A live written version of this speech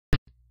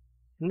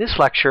In this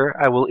lecture,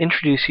 I will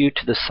introduce you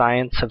to the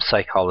science of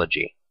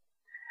psychology.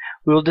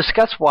 We will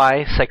discuss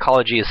why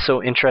psychology is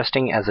so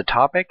interesting as a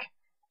topic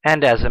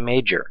and as a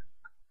major.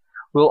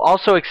 We will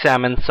also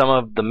examine some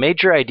of the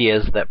major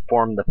ideas that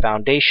form the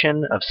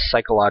foundation of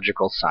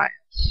psychological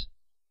science.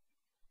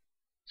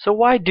 So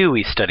why do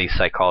we study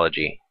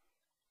psychology?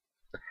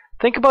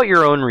 Think about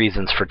your own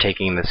reasons for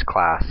taking this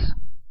class.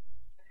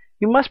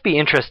 You must be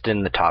interested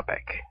in the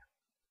topic.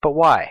 But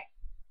why?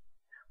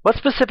 What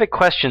specific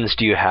questions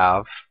do you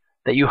have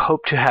that you hope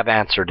to have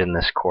answered in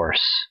this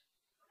course?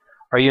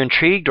 Are you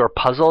intrigued or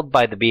puzzled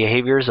by the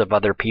behaviors of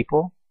other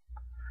people?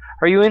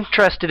 Are you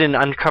interested in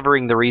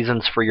uncovering the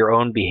reasons for your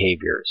own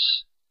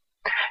behaviors?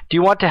 Do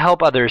you want to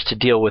help others to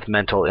deal with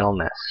mental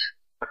illness?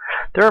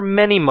 There are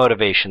many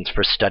motivations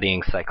for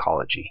studying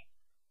psychology.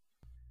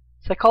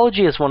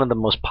 Psychology is one of the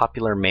most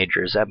popular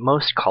majors at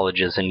most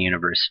colleges and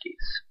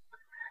universities.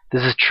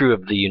 This is true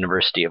of the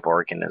University of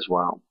Oregon as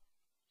well.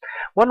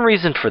 One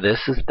reason for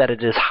this is that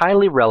it is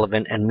highly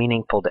relevant and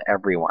meaningful to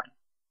everyone.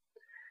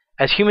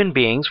 As human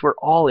beings, we're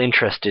all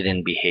interested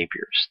in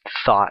behaviors,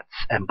 thoughts,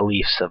 and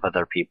beliefs of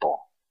other people.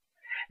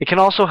 It can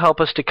also help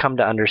us to come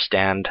to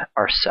understand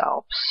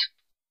ourselves.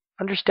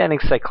 Understanding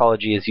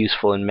psychology is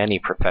useful in many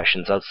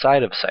professions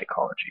outside of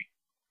psychology.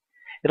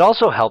 It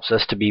also helps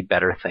us to be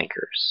better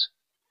thinkers.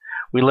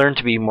 We learn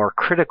to be more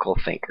critical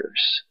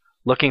thinkers,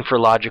 looking for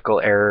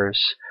logical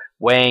errors,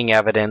 weighing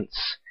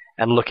evidence,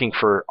 and looking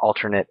for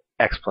alternate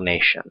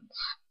explanations.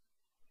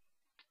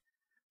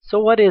 So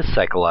what is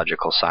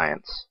psychological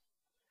science?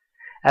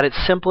 At its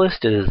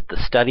simplest, it is the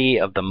study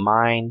of the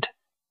mind,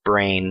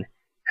 brain,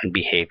 and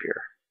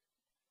behavior.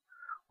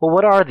 Well,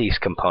 what are these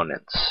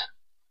components?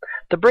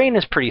 The brain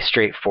is pretty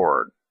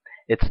straightforward.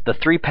 It's the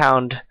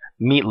 3-pound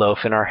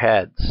meatloaf in our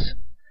heads.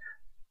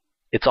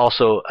 It's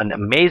also an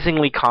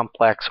amazingly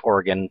complex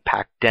organ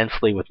packed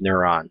densely with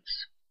neurons.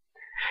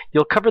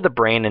 You'll cover the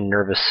brain and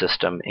nervous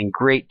system in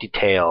great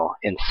detail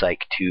in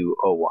Psych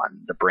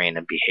 201, the brain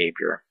and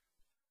behavior.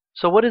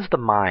 So what is the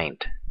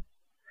mind?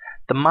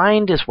 The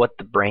mind is what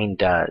the brain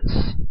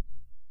does.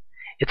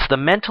 It's the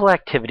mental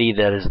activity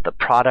that is the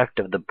product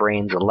of the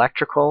brain's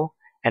electrical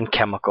and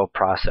chemical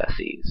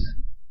processes.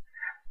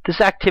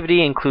 This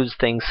activity includes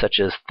things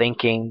such as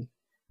thinking,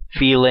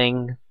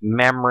 feeling,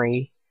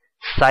 memory,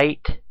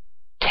 sight,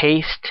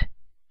 taste,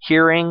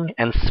 hearing,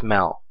 and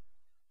smell.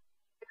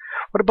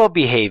 What about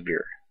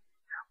behavior?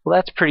 Well,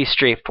 that's pretty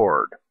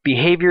straightforward.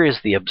 Behavior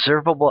is the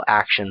observable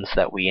actions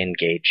that we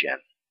engage in.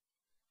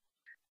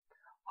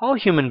 All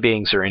human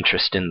beings are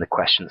interested in the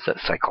questions that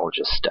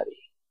psychologists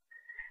study.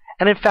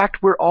 And in fact,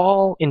 we're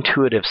all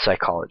intuitive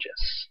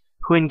psychologists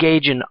who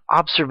engage in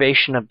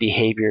observation of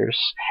behaviors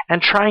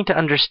and trying to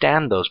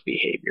understand those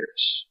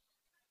behaviors.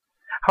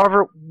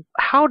 However,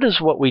 how does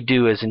what we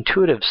do as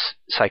intuitive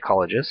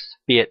psychologists,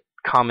 be it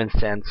common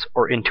sense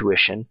or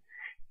intuition,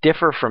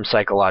 differ from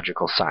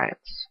psychological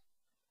science?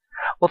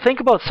 Well, think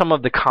about some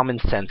of the common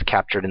sense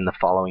captured in the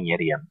following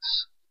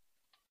idioms.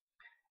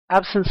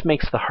 Absence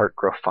makes the heart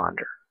grow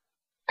fonder.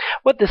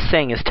 What this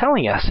saying is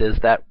telling us is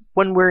that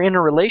when we're in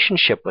a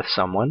relationship with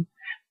someone,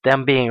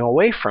 them being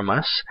away from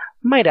us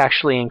might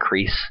actually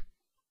increase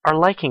our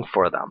liking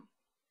for them.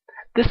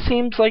 This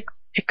seems like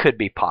it could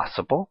be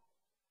possible.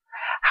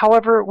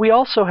 However, we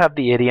also have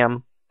the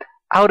idiom,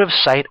 out of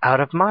sight, out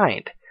of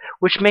mind,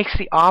 which makes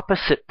the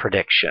opposite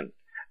prediction,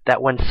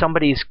 that when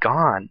somebody's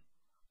gone,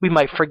 we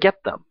might forget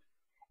them,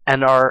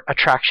 and our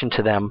attraction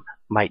to them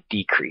might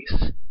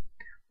decrease.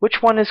 Which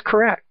one is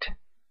correct?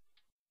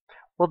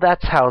 Well,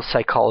 that's how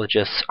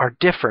psychologists are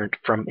different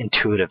from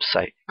intuitive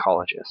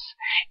psychologists,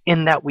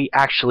 in that we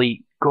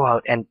actually go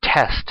out and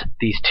test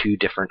these two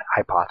different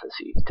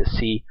hypotheses to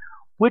see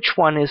which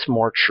one is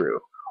more true,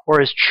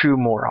 or is true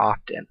more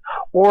often,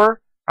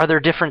 or are there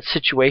different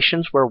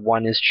situations where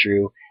one is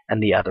true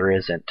and the other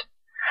isn't.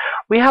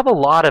 We have a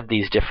lot of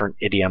these different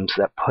idioms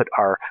that put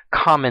our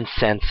common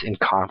sense in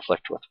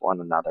conflict with one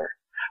another.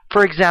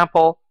 For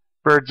example,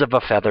 birds of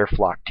a feather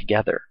flock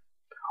together,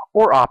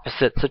 or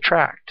opposites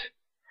attract.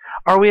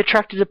 Are we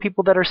attracted to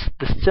people that are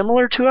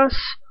similar to us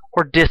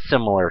or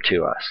dissimilar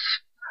to us?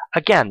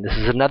 Again, this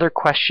is another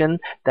question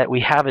that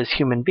we have as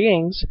human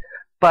beings,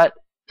 but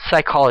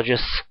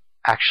psychologists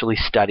actually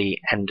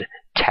study and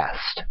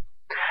test.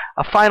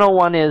 A final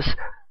one is,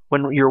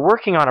 when you're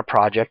working on a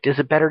project, is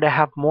it better to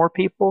have more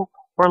people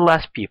or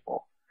less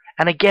people?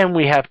 And again,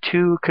 we have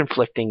two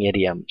conflicting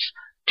idioms.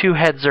 Two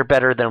heads are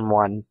better than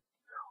one,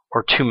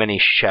 or too many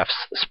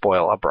chefs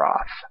spoil a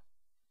broth.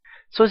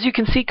 So as you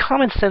can see,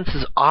 common sense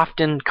is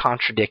often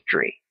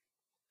contradictory.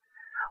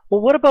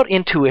 Well, what about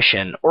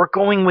intuition, or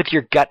going with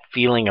your gut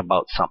feeling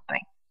about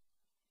something?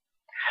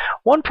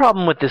 One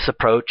problem with this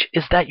approach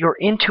is that your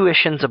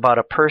intuitions about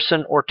a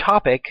person or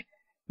topic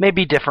may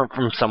be different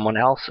from someone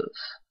else's.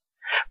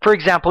 For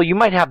example, you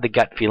might have the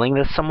gut feeling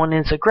that someone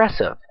is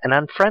aggressive and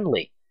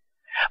unfriendly,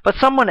 but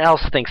someone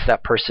else thinks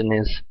that person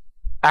is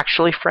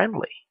actually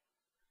friendly.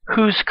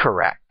 Who's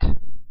correct?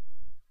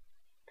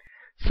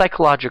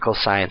 Psychological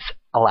science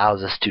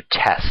allows us to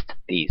test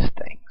these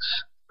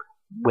things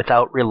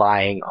without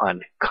relying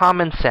on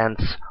common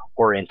sense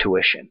or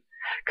intuition.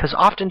 Because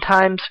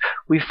oftentimes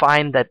we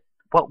find that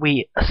what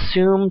we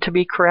assume to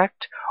be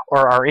correct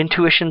or our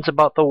intuitions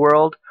about the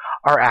world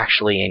are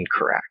actually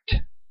incorrect.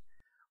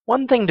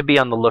 One thing to be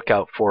on the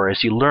lookout for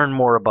as you learn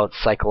more about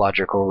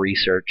psychological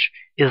research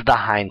is the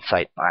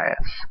hindsight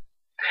bias.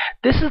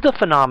 This is the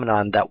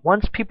phenomenon that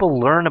once people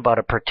learn about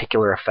a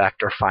particular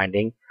effect or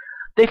finding,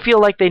 they feel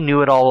like they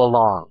knew it all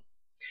along.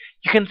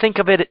 You can think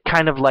of it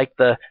kind of like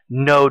the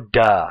no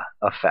duh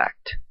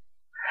effect.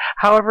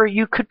 However,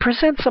 you could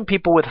present some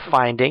people with a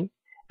finding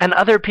and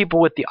other people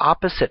with the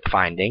opposite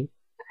finding,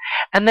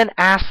 and then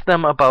ask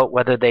them about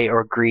whether they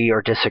agree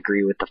or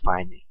disagree with the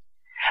finding.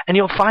 And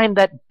you'll find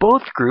that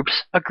both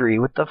groups agree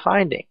with the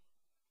finding,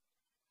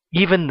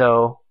 even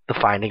though the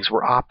findings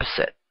were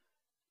opposite.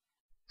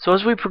 So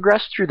as we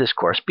progress through this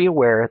course, be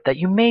aware that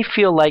you may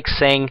feel like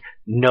saying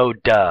no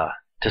duh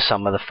to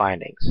some of the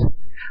findings.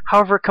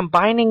 However,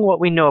 combining what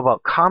we know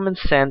about common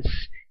sense,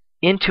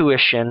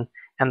 intuition,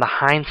 and the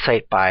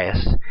hindsight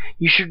bias,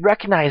 you should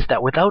recognize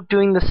that without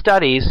doing the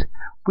studies,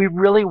 we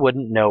really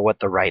wouldn't know what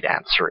the right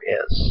answer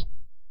is.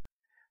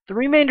 The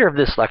remainder of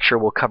this lecture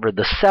will cover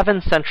the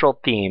 7 central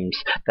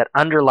themes that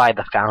underlie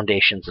the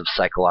foundations of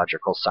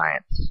psychological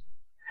science.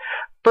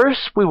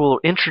 First, we will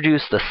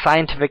introduce the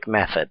scientific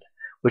method,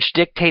 which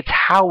dictates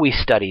how we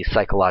study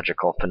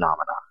psychological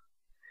phenomena.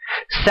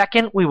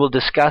 Second, we will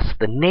discuss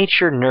the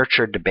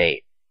nature-nurture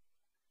debate.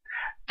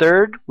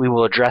 Third, we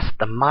will address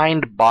the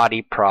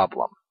mind-body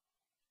problem.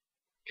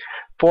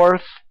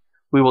 Fourth,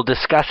 we will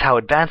discuss how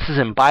advances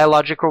in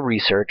biological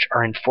research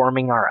are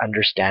informing our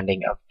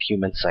understanding of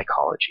human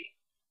psychology.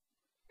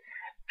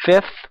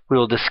 Fifth, we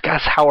will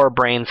discuss how our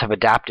brains have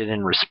adapted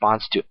in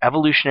response to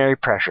evolutionary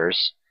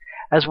pressures,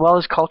 as well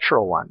as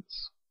cultural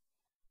ones.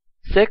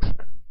 Sixth,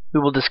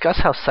 we will discuss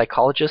how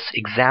psychologists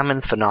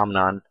examine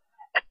phenomenon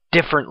at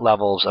different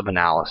levels of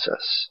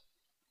analysis.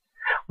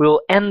 We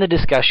will end the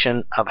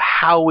discussion of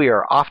how we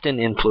are often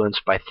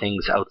influenced by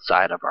things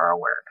outside of our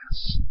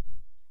awareness.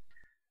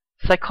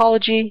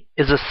 Psychology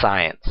is a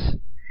science.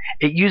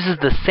 It uses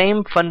the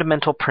same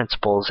fundamental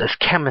principles as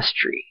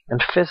chemistry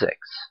and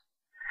physics.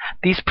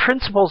 These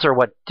principles are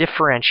what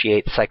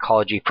differentiate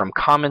psychology from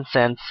common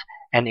sense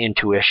and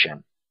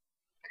intuition.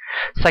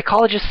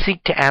 Psychologists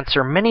seek to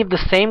answer many of the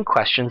same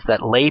questions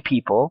that lay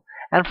people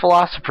and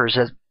philosophers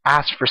have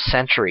asked for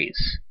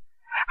centuries.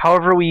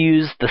 However, we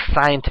use the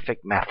scientific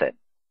method.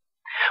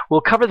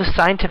 We'll cover the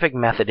scientific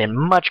method in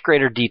much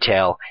greater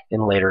detail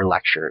in later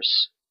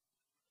lectures.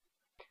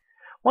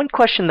 One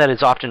question that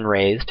is often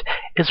raised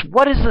is,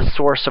 what is the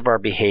source of our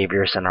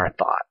behaviors and our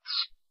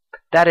thoughts?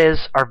 That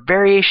is, are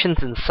variations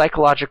in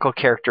psychological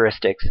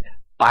characteristics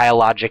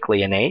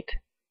biologically innate?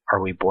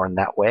 Are we born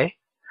that way?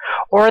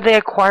 Or are they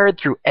acquired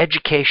through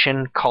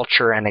education,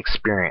 culture, and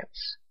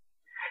experience?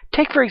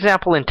 Take, for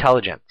example,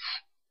 intelligence.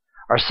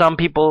 Are some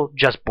people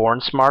just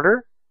born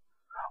smarter?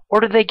 Or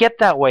do they get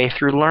that way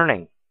through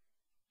learning?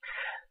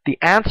 The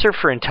answer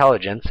for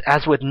intelligence,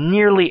 as with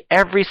nearly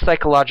every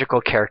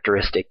psychological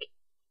characteristic,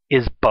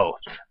 is both.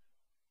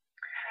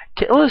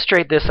 To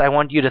illustrate this, I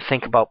want you to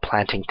think about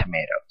planting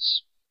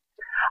tomatoes.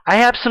 I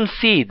have some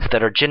seeds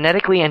that are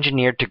genetically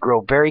engineered to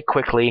grow very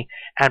quickly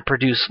and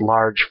produce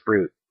large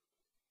fruit.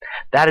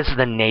 That is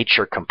the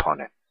nature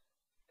component.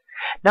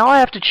 Now I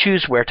have to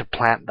choose where to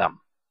plant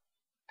them.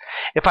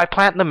 If I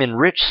plant them in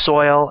rich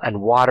soil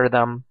and water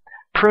them,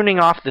 pruning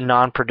off the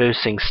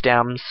non-producing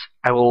stems,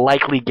 I will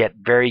likely get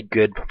very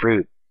good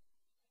fruit.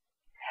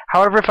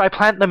 However, if I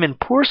plant them in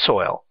poor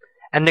soil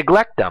and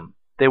neglect them,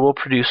 they will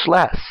produce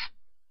less.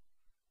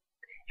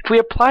 If we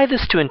apply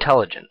this to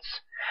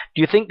intelligence,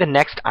 do you think the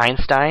next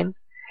Einstein,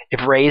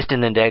 if raised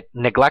in a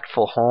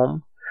neglectful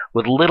home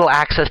with little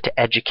access to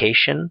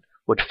education,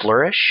 would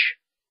flourish?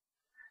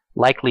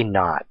 Likely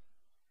not.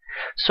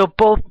 So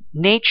both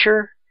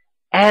nature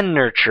and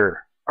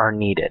nurture are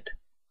needed.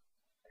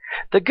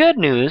 The good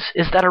news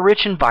is that a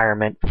rich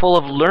environment full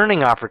of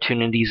learning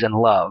opportunities and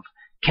love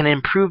can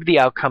improve the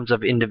outcomes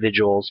of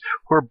individuals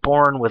who are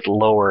born with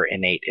lower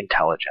innate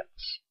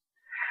intelligence.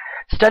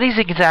 Studies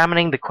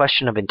examining the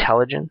question of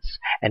intelligence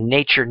and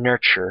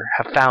nature-nurture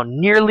have found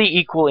nearly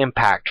equal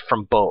impact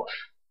from both.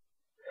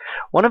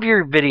 One of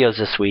your videos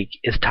this week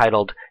is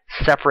titled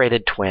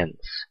Separated Twins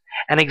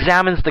and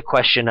examines the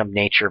question of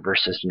nature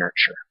versus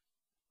nurture.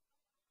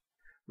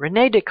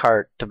 René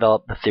Descartes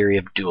developed the theory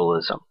of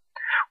dualism,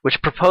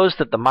 which proposed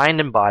that the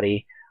mind and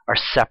body are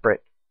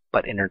separate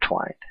but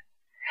intertwined.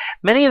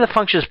 Many of the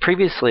functions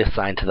previously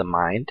assigned to the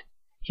mind,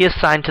 he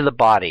assigned to the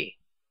body,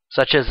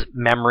 such as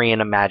memory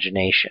and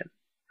imagination.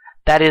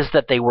 That is,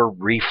 that they were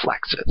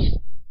reflexes.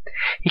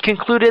 He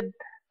concluded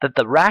that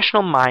the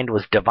rational mind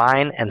was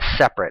divine and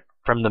separate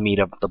from the meat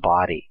of the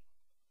body.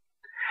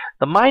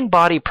 The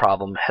mind-body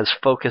problem has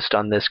focused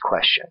on this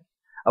question,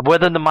 of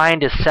whether the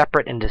mind is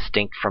separate and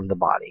distinct from the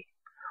body,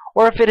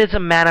 or if it is a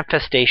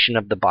manifestation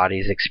of the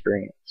body's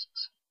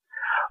experiences.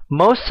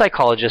 Most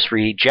psychologists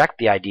reject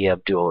the idea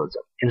of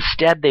dualism.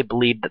 Instead, they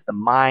believe that the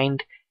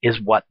mind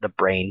is what the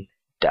brain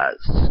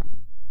does.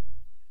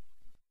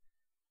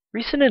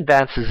 Recent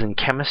advances in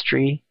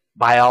chemistry,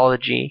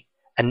 biology,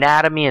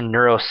 anatomy, and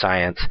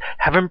neuroscience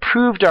have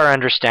improved our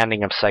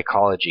understanding of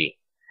psychology.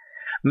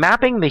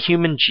 Mapping the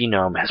human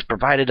genome has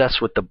provided us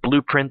with the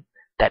blueprint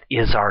that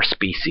is our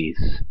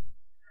species.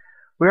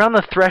 We're on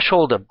the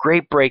threshold of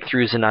great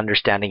breakthroughs in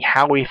understanding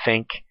how we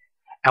think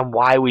and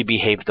why we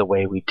behave the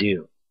way we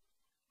do.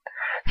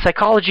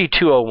 Psychology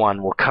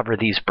 201 will cover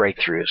these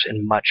breakthroughs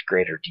in much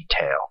greater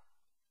detail.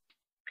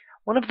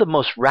 One of the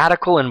most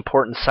radical and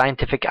important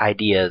scientific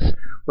ideas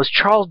was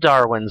Charles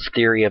Darwin's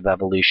theory of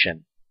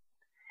evolution.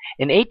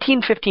 In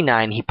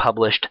 1859, he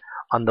published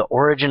On the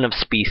Origin of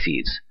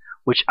Species,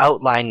 which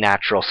outlined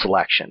natural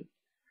selection,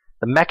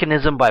 the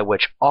mechanism by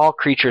which all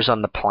creatures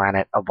on the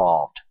planet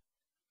evolved.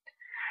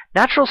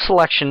 Natural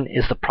selection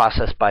is the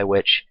process by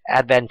which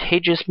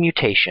advantageous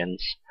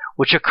mutations,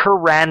 which occur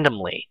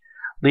randomly,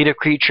 lead a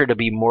creature to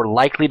be more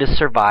likely to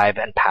survive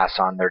and pass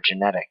on their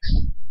genetics.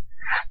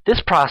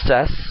 This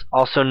process,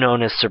 also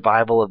known as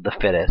survival of the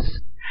fittest,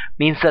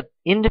 means that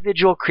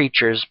individual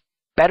creatures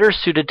better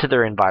suited to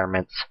their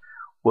environments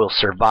will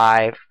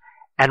survive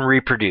and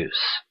reproduce,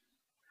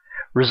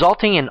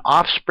 resulting in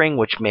offspring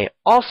which may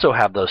also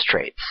have those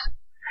traits,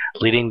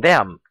 leading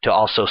them to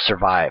also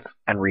survive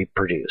and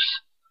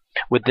reproduce,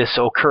 with this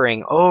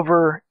occurring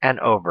over and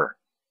over.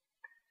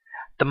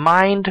 The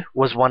mind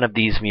was one of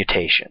these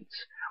mutations,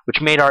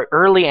 which made our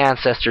early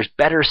ancestors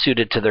better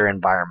suited to their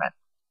environment.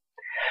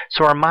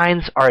 So our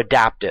minds are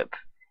adaptive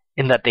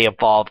in that they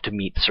evolved to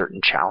meet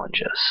certain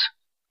challenges.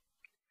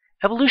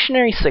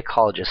 Evolutionary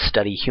psychologists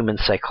study human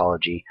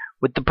psychology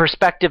with the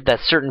perspective that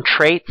certain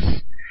traits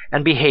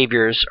and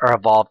behaviors are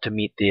evolved to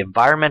meet the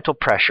environmental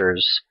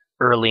pressures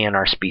early in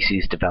our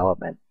species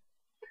development.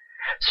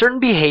 Certain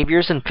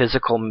behaviors and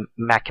physical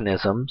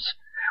mechanisms,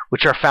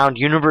 which are found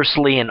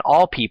universally in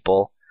all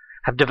people,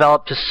 have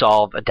developed to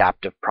solve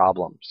adaptive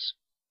problems.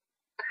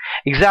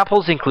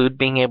 Examples include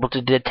being able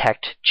to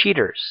detect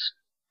cheaters.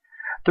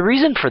 The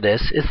reason for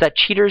this is that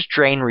cheaters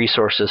drain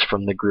resources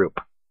from the group,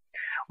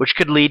 which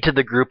could lead to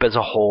the group as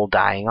a whole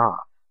dying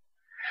off.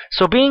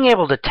 So being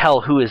able to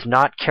tell who is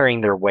not carrying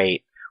their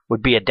weight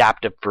would be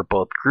adaptive for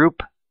both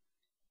group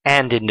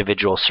and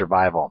individual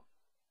survival.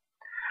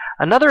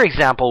 Another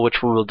example,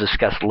 which we will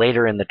discuss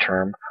later in the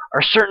term,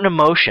 are certain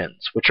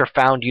emotions which are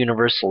found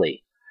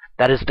universally.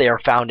 That is, they are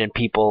found in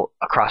people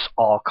across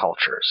all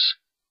cultures.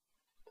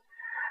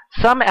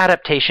 Some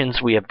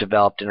adaptations we have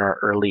developed in our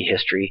early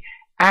history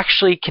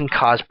actually can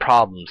cause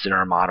problems in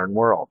our modern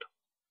world.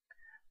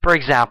 For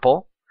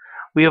example,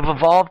 we have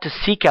evolved to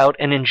seek out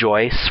and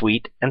enjoy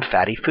sweet and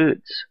fatty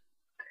foods.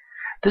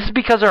 This is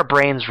because our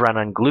brains run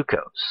on glucose,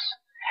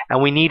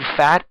 and we need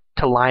fat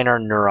to line our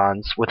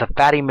neurons with a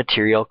fatty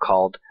material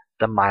called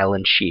the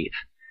myelin sheath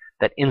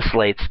that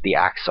insulates the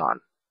axon.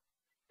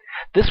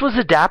 This was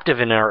adaptive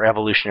in our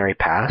evolutionary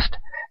past,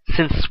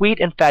 since sweet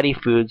and fatty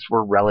foods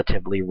were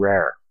relatively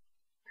rare.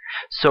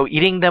 So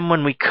eating them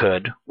when we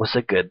could was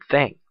a good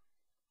thing.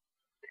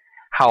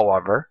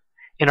 However,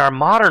 in our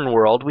modern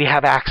world, we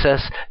have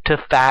access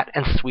to fat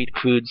and sweet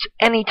foods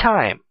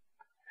anytime,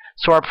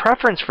 so our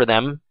preference for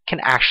them can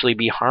actually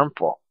be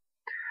harmful,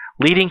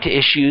 leading to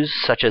issues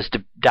such as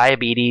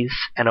diabetes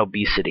and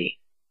obesity.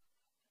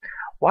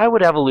 Why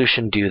would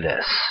evolution do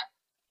this?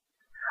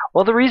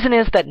 Well, the reason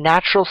is that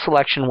natural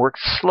selection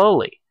works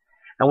slowly,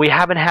 and we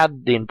haven't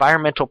had the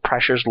environmental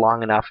pressures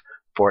long enough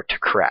for it to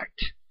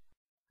correct.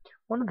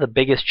 One of the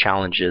biggest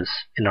challenges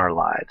in our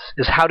lives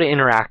is how to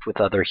interact with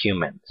other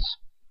humans.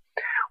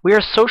 We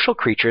are social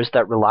creatures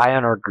that rely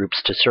on our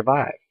groups to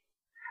survive.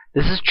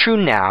 This is true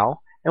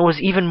now and was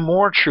even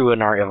more true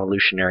in our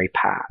evolutionary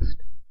past.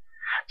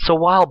 So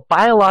while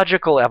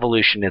biological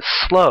evolution is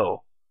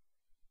slow,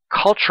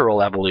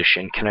 cultural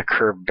evolution can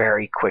occur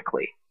very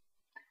quickly.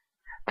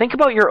 Think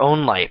about your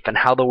own life and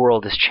how the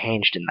world has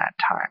changed in that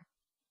time.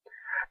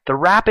 The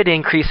rapid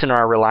increase in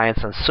our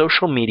reliance on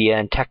social media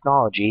and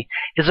technology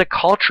is a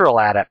cultural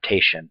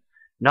adaptation,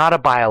 not a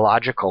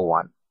biological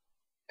one.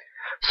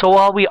 So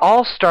while we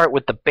all start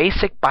with the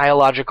basic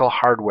biological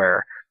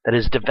hardware that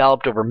is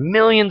developed over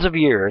millions of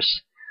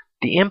years,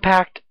 the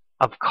impact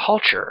of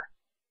culture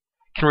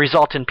can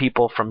result in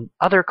people from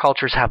other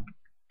cultures have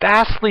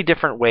vastly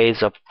different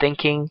ways of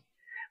thinking,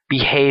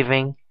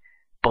 behaving,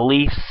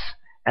 beliefs,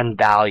 and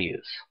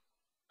values.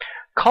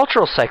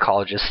 Cultural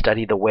psychologists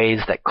study the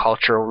ways that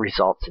culture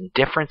results in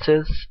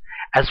differences,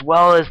 as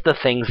well as the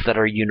things that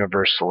are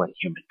universal in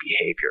human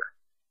behavior.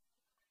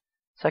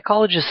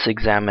 Psychologists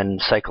examine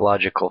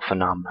psychological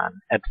phenomena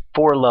at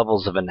 4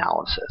 levels of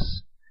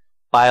analysis: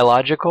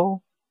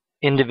 biological,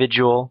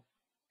 individual,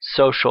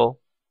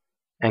 social,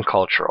 and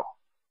cultural.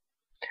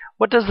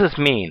 What does this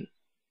mean?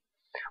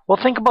 Well,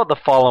 think about the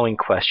following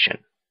question.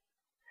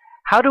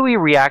 How do we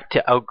react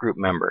to outgroup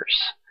members?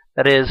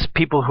 That is,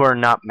 people who are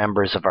not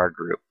members of our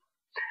group.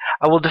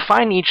 I will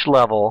define each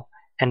level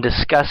and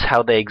discuss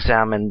how they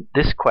examine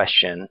this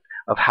question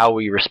of how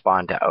we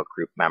respond to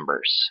outgroup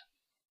members.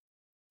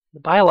 The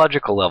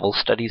biological level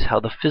studies how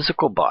the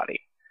physical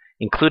body,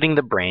 including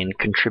the brain,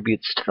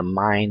 contributes to the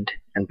mind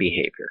and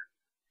behavior.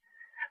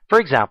 For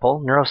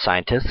example,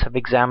 neuroscientists have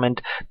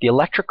examined the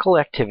electrical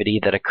activity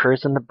that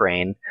occurs in the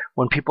brain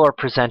when people are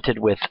presented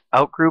with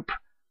outgroup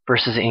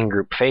versus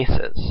in-group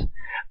faces,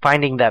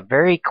 finding that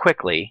very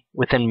quickly,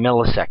 within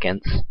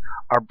milliseconds,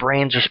 our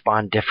brains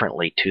respond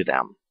differently to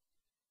them.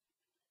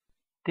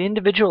 The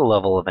individual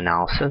level of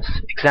analysis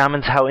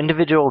examines how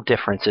individual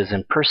differences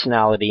in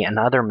personality and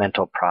other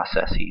mental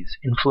processes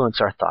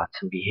influence our thoughts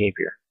and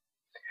behavior.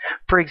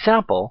 For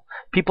example,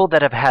 people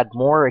that have had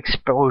more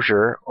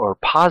exposure or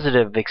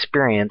positive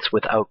experience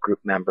with outgroup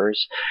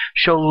members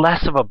show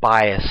less of a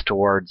bias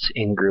towards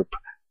in-group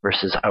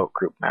versus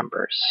outgroup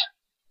members.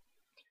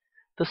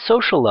 The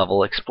social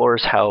level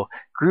explores how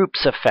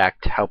groups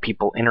affect how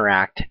people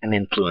interact and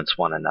influence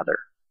one another.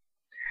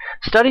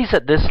 Studies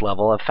at this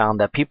level have found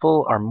that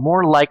people are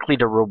more likely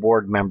to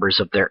reward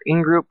members of their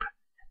in-group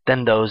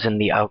than those in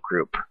the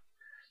outgroup.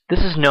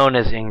 This is known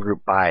as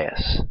in-group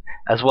bias,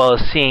 as well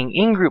as seeing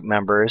in-group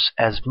members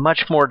as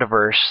much more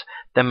diverse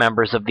than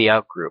members of the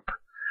outgroup,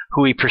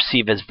 who we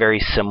perceive as very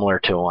similar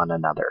to one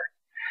another.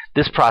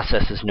 This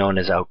process is known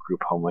as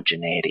outgroup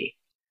homogeneity.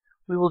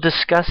 We will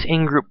discuss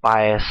in-group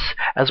bias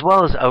as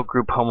well as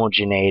outgroup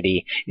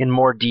homogeneity in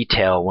more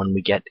detail when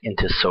we get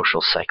into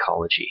social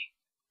psychology.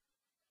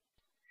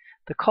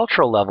 The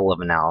cultural level of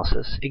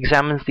analysis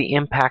examines the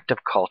impact of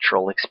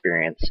cultural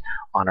experience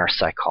on our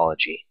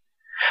psychology.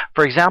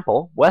 For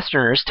example,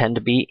 Westerners tend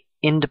to be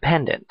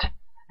independent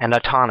and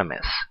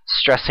autonomous,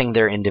 stressing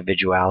their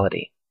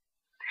individuality.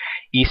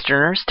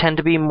 Easterners tend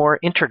to be more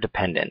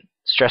interdependent,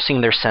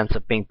 stressing their sense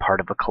of being part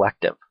of a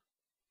collective.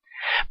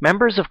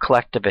 Members of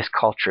collectivist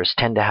cultures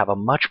tend to have a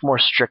much more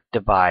strict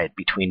divide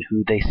between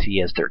who they see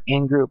as their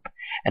in-group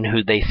and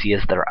who they see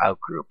as their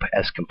out-group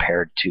as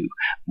compared to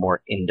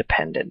more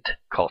independent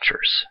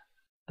cultures.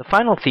 The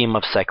final theme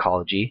of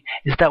psychology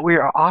is that we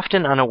are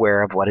often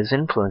unaware of what is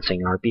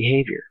influencing our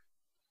behavior.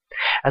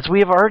 As we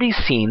have already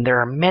seen, there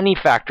are many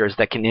factors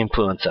that can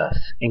influence us,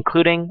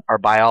 including our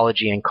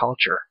biology and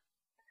culture.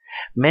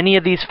 Many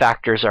of these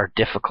factors are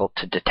difficult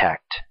to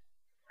detect.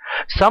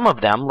 Some of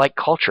them, like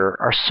culture,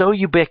 are so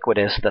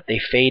ubiquitous that they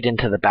fade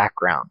into the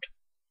background.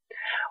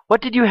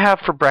 What did you have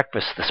for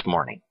breakfast this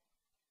morning?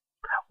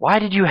 Why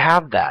did you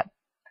have that?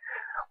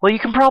 Well, you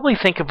can probably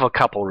think of a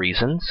couple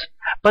reasons,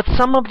 but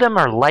some of them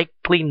are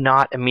likely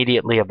not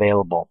immediately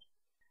available.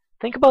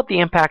 Think about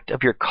the impact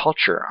of your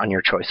culture on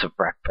your choice of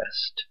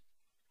breakfast.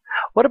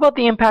 What about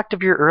the impact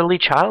of your early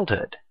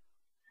childhood?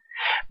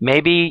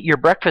 Maybe your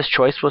breakfast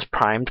choice was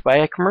primed by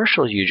a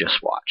commercial you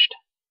just watched.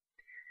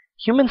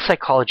 Human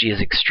psychology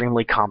is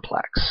extremely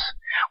complex,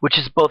 which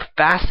is both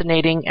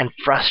fascinating and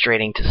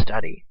frustrating to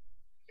study.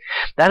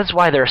 That is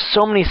why there are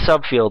so many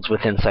subfields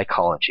within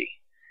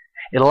psychology.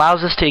 It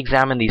allows us to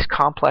examine these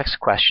complex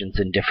questions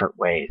in different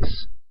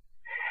ways.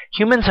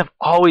 Humans have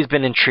always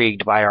been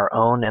intrigued by our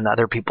own and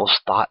other people's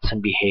thoughts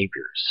and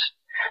behaviors.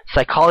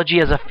 Psychology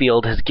as a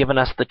field has given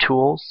us the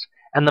tools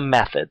and the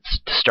methods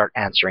to start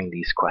answering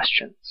these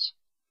questions.